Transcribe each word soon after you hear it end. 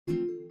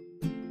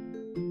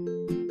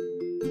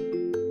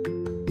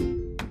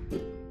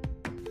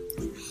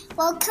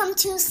Welcome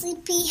to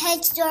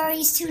Sleepyhead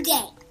Stories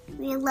today.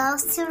 We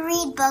love to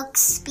read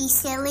books, be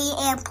silly,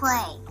 and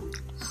play.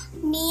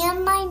 Me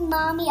and my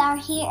mommy are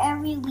here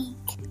every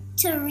week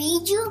to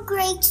read you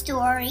great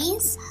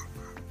stories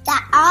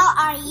that all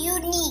are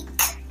unique.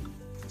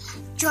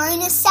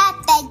 Join us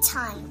at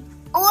bedtime,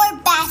 or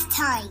bath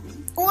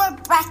time, or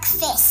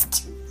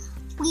breakfast.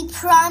 We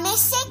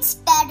promise it's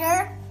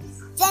better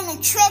than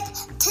a trip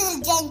to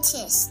the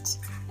dentist.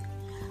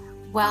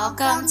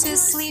 Welcome to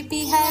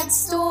Sleepyhead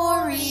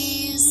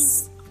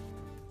Stories.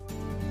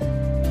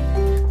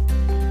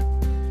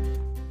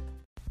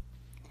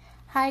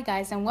 Hi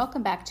guys, and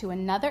welcome back to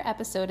another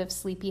episode of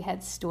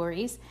Sleepyhead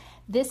Stories.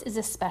 This is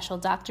a special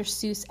Dr.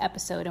 Seuss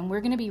episode, and we're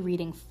going to be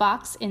reading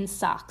Fox in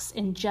Socks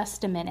in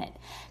just a minute.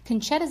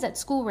 Conchetta's at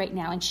school right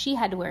now, and she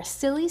had to wear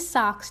silly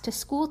socks to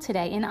school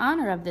today in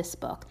honor of this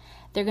book.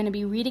 They're going to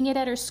be reading it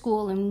at her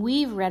school, and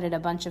we've read it a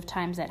bunch of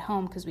times at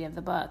home because we have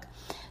the book.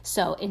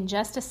 So in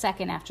just a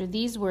second, after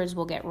these words,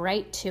 we'll get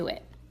right to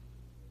it.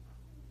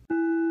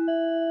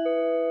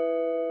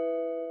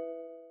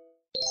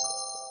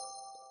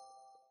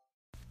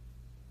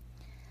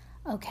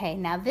 Okay,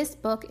 now this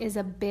book is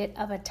a bit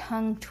of a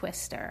tongue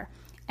twister,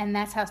 and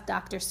that's how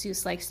Dr.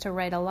 Seuss likes to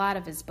write a lot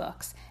of his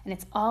books, and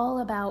it's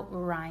all about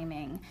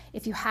rhyming.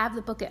 If you have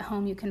the book at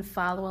home, you can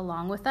follow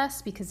along with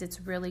us because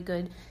it's really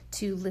good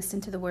to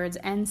listen to the words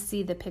and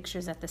see the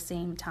pictures at the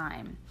same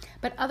time.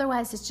 But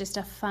otherwise, it's just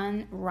a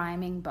fun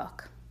rhyming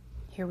book.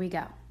 Here we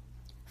go.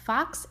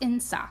 Fox in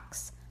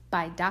Socks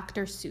by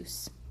Dr.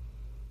 Seuss.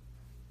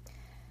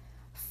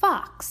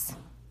 Fox,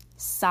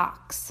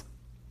 socks,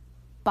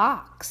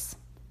 box,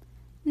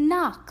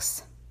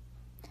 Knox.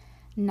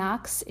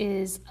 Knox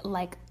is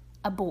like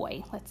a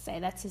boy. Let's say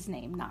that's his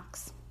name,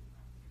 Knox.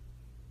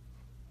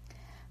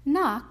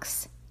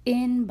 Knox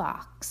in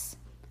box.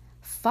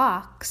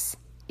 Fox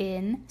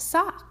in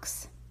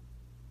socks.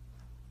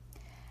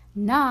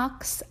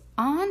 Knox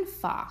on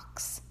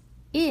fox.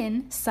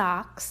 In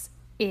socks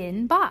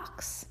in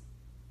box.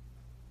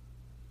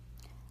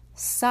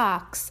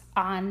 Socks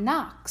on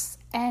Knox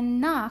and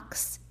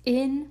Knox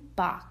in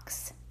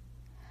box.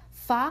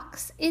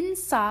 Fox in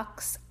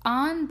socks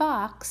on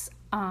box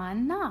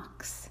on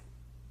Knox.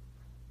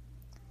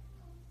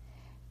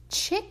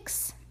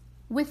 Chicks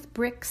with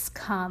bricks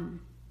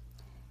come.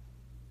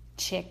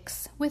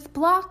 Chicks with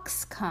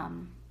blocks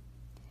come.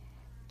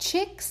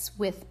 Chicks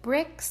with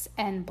bricks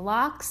and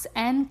blocks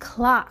and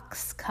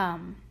clocks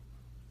come.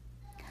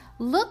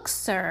 Look,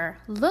 sir,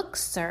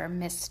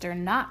 Mr.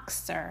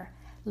 Knox, sir.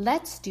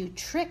 Let's do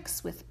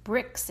tricks with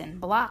bricks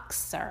and blocks,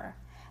 sir.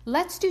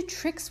 Let's do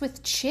tricks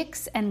with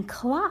chicks and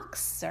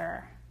clocks,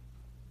 sir.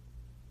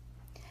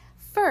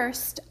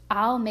 First,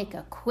 I'll make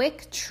a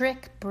quick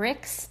trick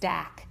brick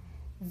stack.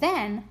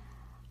 Then,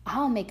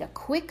 I'll make a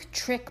quick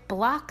trick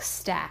block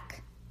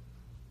stack.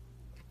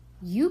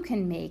 You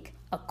can make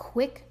a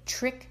quick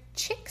trick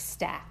chick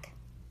stack.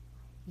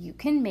 You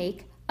can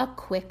make a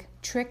quick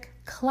trick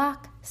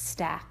clock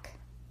stack.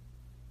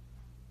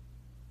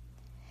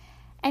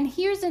 And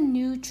here's a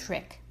new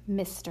trick,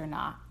 Mr.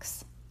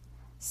 Knox.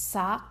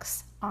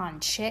 Socks on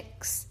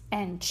chicks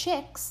and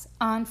chicks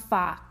on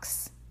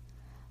fox.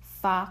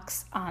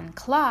 Fox on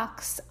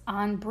clocks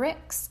on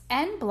bricks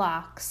and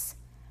blocks.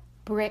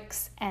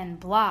 Bricks and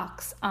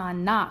blocks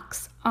on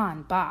Knox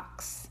on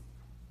box.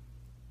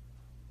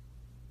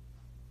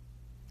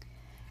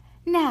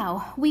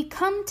 Now we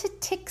come to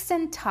ticks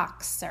and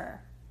tocks,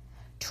 sir.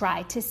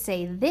 Try to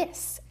say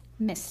this,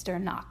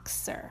 Mr. Knox,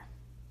 sir.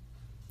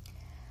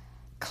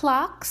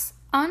 Clocks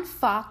on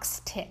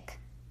fox tick.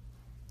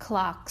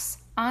 Clocks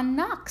on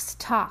Knox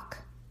talk.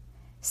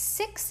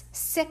 6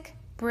 sick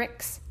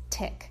bricks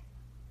tick.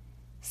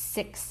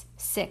 6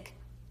 sick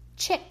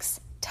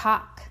chicks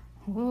talk.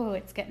 Ooh,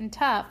 it's getting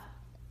tough.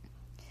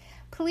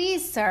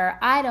 Please, sir,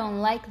 I don't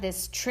like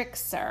this trick,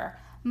 sir.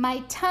 My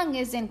tongue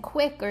isn't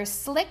quick or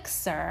slick,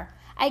 sir.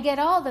 I get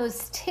all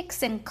those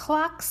ticks and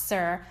clocks,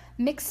 sir,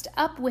 mixed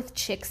up with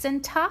chicks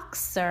and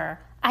talks, sir.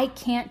 I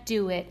can't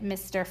do it,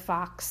 Mr.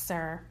 Fox,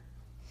 sir.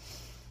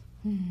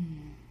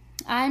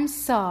 I'm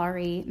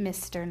sorry,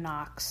 Mr.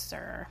 Knox,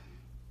 sir.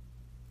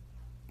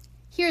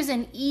 Here's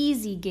an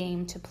easy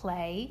game to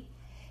play.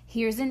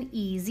 Here's an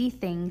easy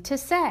thing to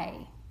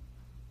say.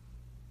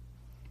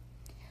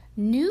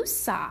 New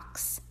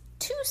socks,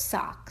 2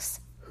 socks.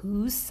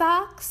 Whose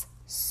socks?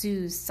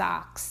 Sue's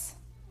socks.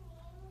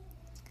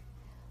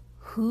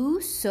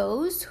 Who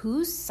sews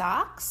whose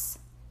socks?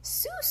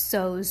 Sue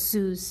sews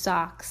Sue's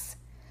socks.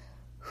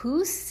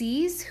 Who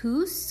sees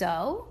who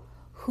sew?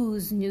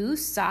 Whose new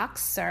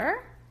socks,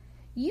 sir?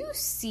 You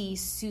see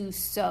Sue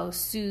sew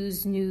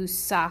Sue's new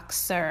socks,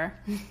 sir.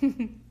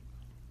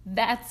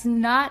 That's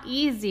not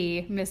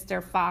easy,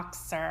 Mr. Fox,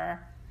 sir.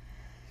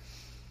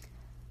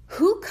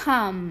 Who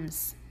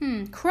comes?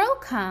 Crow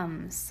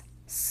comes.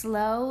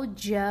 Slow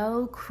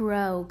Joe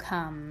Crow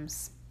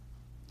comes.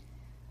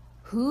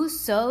 Who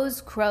sews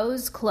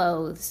Crow's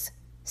clothes?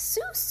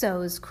 Sue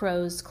sews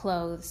Crow's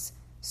clothes.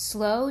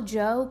 Slow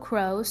Joe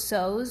Crow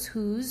sews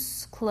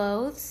whose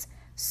clothes?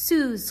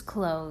 Sue's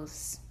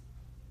clothes.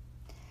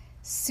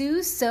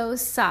 Sue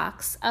sews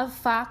socks of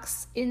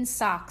fox in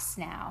socks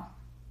now.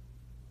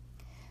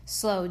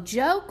 Slow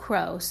Joe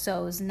Crow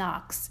sews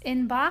knocks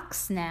in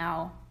box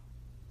now.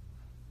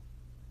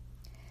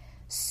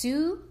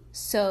 Sue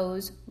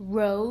sews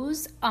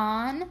rows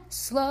on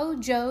Slow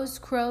Joe's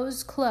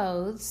crow's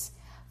clothes.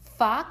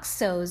 Fox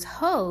sews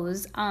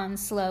hose on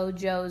Slow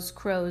Joe's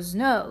crow's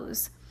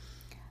nose.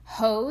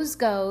 Hose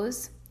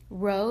goes,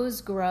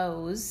 rose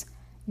grows,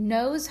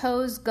 nose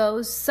hose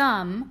goes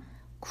some,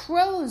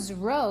 crow's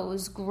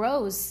rose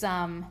grows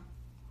some.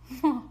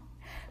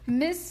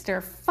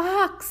 Mr.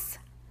 Fox,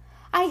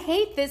 I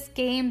hate this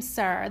game,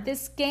 sir.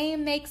 This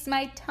game makes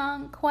my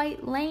tongue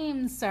quite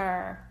lame,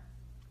 sir.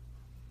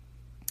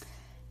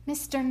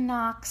 Mr.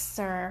 Knox,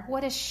 sir,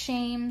 what a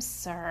shame,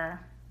 sir.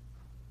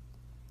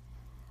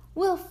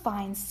 We'll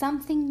find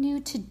something new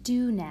to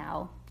do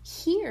now.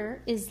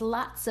 Here is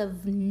lots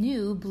of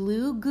new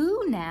blue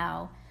goo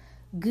now.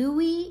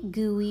 Gooey,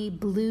 gooey,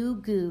 blue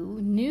goo,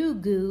 new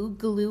goo,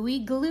 gluey,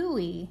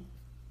 gluey.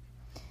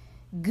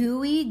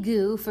 Gooey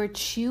goo for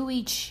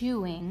chewy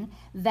chewing,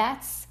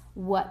 that's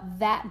what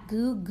that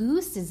goo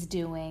goose is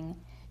doing.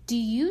 Do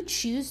you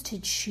choose to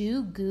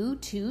chew goo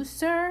too,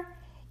 sir?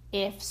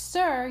 If,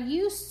 sir,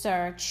 you,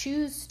 sir,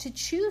 choose to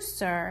chew,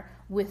 sir,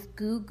 with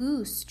goo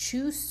goose,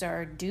 chew,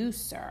 sir, do,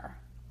 sir.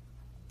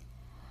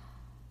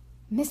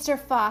 Mr.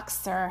 Fox,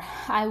 sir,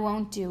 I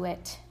won't do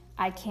it.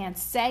 I can't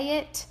say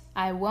it,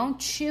 I won't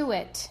chew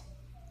it.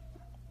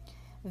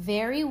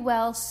 Very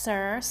well,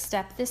 sir,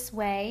 step this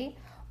way.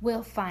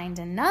 We'll find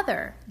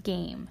another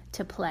game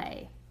to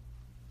play.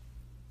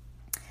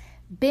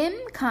 Bim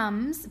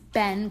comes,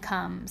 Ben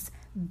comes.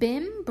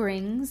 Bim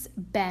brings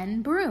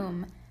Ben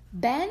broom.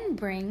 Ben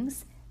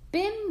brings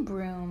Bim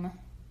broom.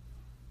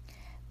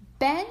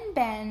 Ben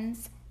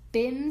bends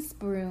Bim's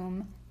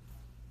broom.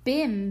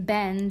 Bim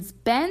bends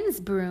Ben's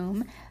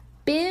broom.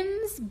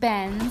 Bim's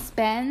bends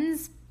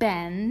Ben's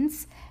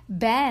bends.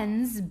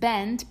 Ben's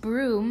bent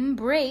broom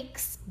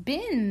breaks.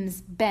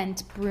 Bim's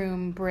bent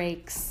broom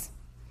breaks.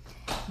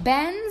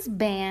 Ben's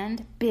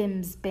band,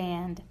 Bim's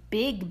band.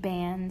 Big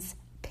bands,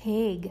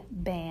 pig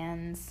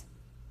bands.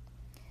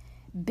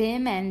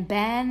 Bim and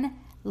Ben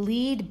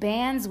lead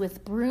bands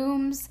with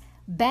brooms.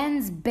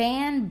 Ben's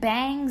band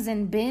bangs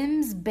and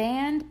Bim's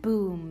band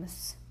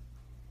booms.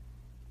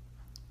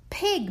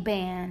 Pig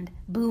band,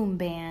 boom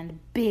band,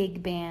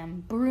 big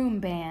band, broom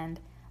band.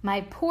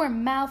 My poor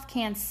mouth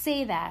can't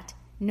say that.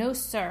 No,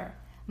 sir.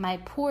 My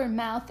poor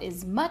mouth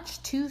is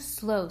much too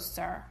slow,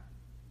 sir.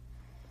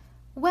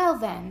 Well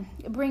then,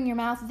 bring your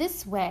mouth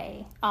this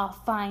way. I'll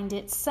find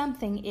it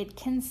something it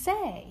can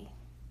say.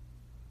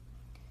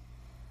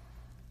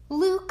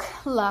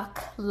 Luke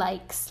Luck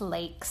likes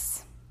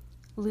lakes.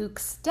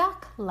 Luke's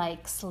duck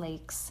likes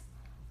lakes.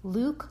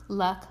 Luke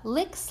Luck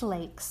licks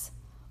lakes.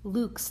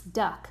 Luke's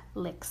duck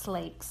licks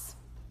lakes.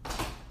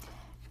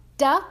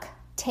 Duck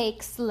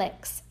takes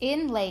licks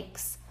in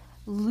lakes.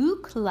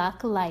 Luke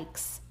Luck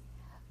likes.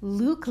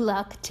 Luke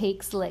Luck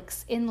takes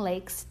licks in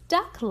lakes.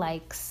 Duck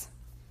likes.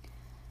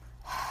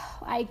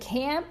 I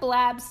can't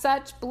blab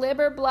such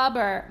blibber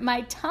blubber.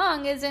 My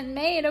tongue isn't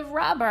made of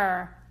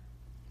rubber.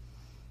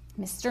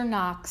 Mr.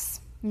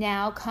 Knox,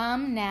 now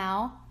come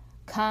now,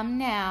 come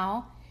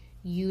now.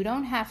 You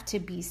don't have to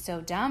be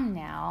so dumb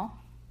now.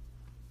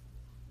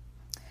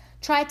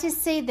 Try to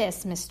say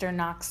this, Mr.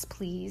 Knox,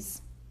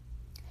 please.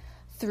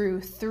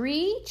 Through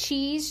 3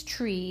 cheese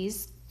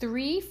trees,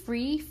 3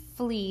 free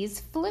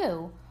fleas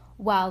flew.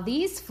 While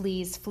these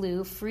fleas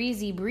flew,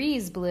 Freezy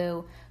Breeze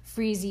blew.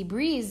 Freezy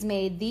Breeze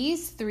made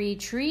these 3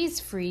 trees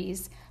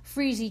freeze.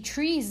 Freezy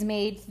Trees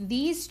made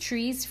these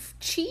trees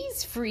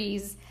cheese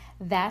freeze.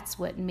 That's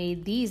what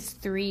made these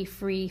 3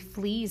 free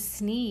fleas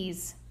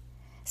sneeze.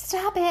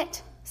 Stop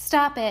it!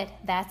 Stop it!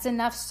 That's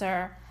enough,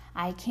 sir.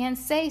 I can't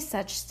say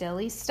such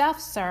silly stuff,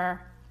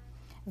 sir.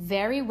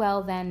 Very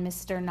well then,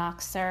 Mr.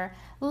 Knox, sir.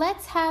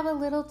 Let's have a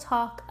little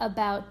talk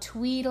about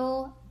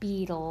Tweedle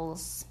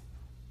Beetles.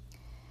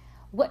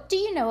 What do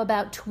you know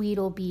about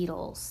Tweedle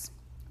Beetles?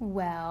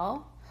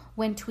 Well,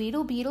 when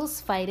Tweedle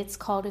Beetles fight, it's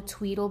called a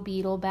Tweedle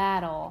Beetle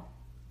battle.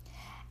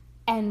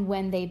 And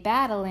when they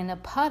battle in a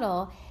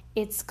puddle,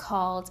 it's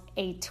called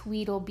a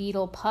Tweedle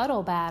Beetle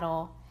puddle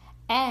battle.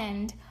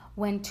 And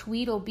when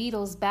Tweedle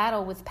Beetles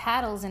battle with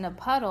paddles in a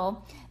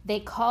puddle, they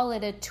call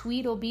it a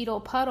Tweedle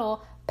Beetle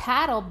puddle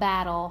paddle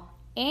battle.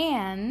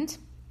 And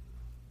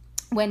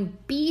when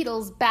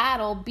beetles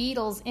battle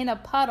beetles in a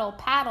puddle,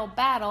 paddle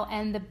battle,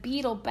 and the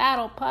beetle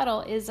battle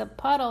puddle is a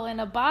puddle in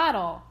a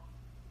bottle.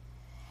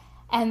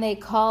 And they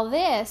call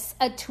this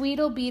a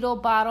Tweedle Beetle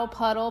bottle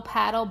puddle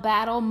paddle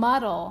battle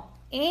muddle.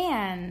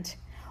 And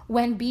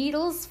when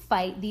beetles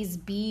fight these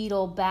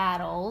beetle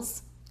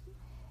battles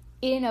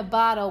in a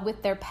bottle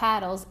with their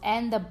paddles,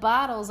 and the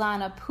bottle's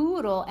on a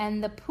poodle,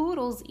 and the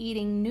poodle's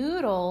eating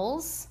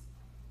noodles,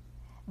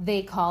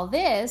 they call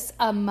this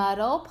a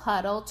muddle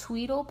puddle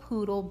tweedle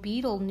poodle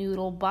beetle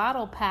noodle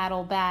bottle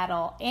paddle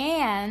battle.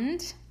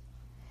 And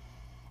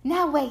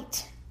now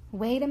wait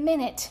a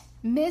minute,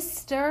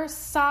 Mr.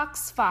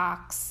 Socks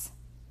Fox.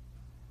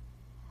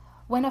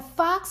 When a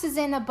fox is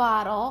in a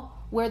bottle,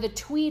 where the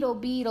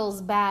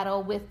Tweedlebeetles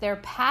battle with their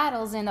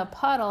paddles in a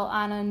puddle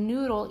on a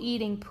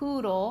noodle-eating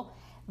poodle,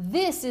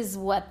 this is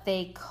what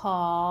they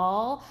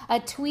call a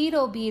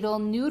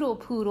Tweedlebeetle,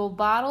 noodle-poodle,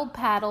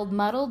 bottled-paddled,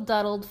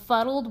 muddled-duddled,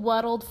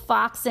 fuddled-wuddled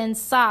fox in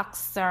socks,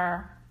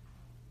 sir.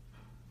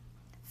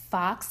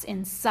 Fox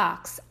in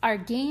socks, our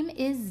game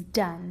is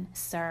done,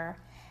 sir.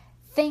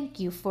 Thank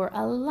you for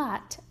a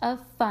lot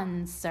of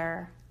fun,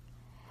 sir.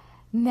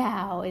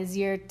 Now is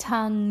your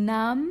tongue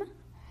numb?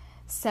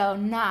 So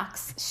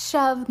Knox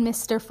shoved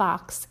Mr.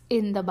 Fox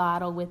in the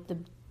bottle with the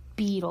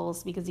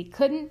beetles because he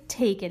couldn't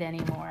take it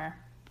anymore.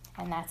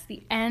 And that's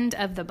the end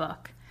of the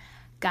book.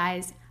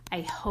 Guys,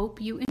 I hope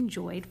you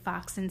enjoyed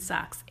Fox in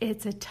Socks.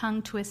 It's a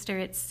tongue twister,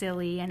 it's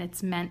silly, and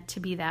it's meant to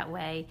be that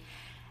way.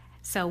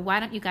 So why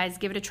don't you guys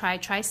give it a try?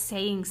 Try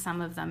saying some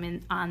of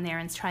them on there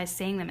and try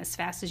saying them as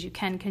fast as you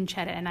can.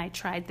 Conchetta and I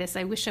tried this.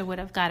 I wish I would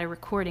have got a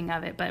recording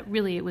of it, but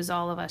really it was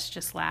all of us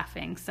just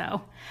laughing.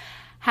 So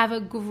have a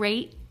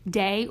great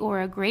day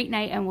or a great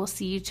night, and we'll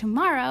see you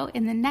tomorrow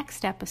in the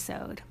next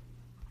episode.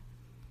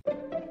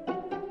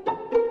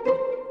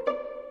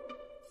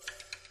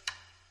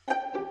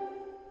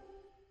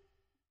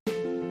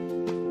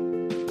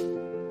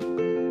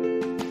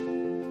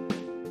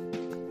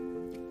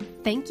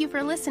 Thank you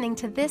for listening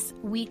to this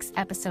week's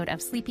episode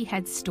of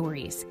Sleepyhead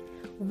Stories.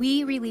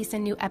 We release a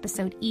new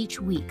episode each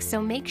week,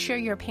 so make sure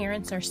your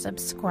parents are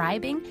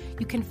subscribing.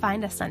 You can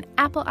find us on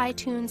Apple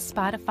iTunes,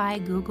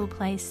 Spotify, Google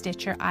Play,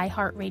 Stitcher,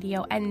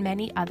 iHeartRadio, and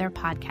many other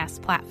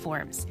podcast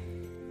platforms.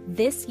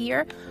 This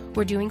year,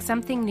 we're doing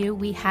something new.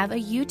 We have a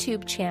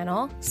YouTube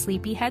channel,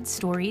 Sleepyhead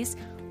Stories.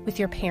 With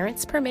your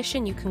parents'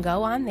 permission, you can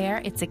go on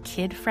there. It's a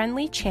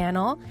kid-friendly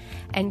channel,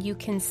 and you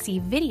can see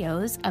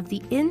videos of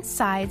the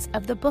insides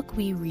of the book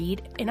we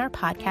read in our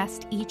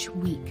podcast each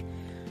week.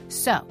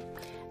 So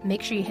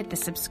make sure you hit the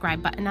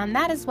subscribe button on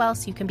that as well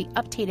so you can be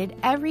updated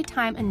every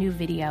time a new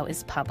video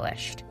is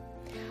published.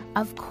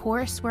 Of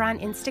course, we're on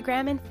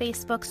Instagram and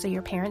Facebook, so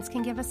your parents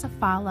can give us a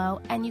follow,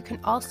 and you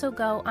can also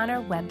go on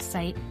our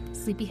website,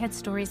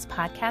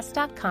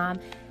 sleepyheadstoriespodcast.com,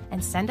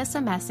 and send us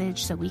a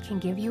message so we can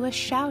give you a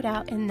shout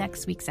out in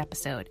next week's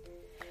episode.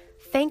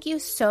 Thank you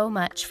so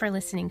much for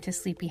listening to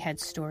Sleepyhead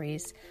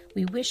Stories.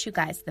 We wish you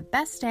guys the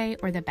best day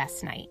or the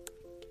best night.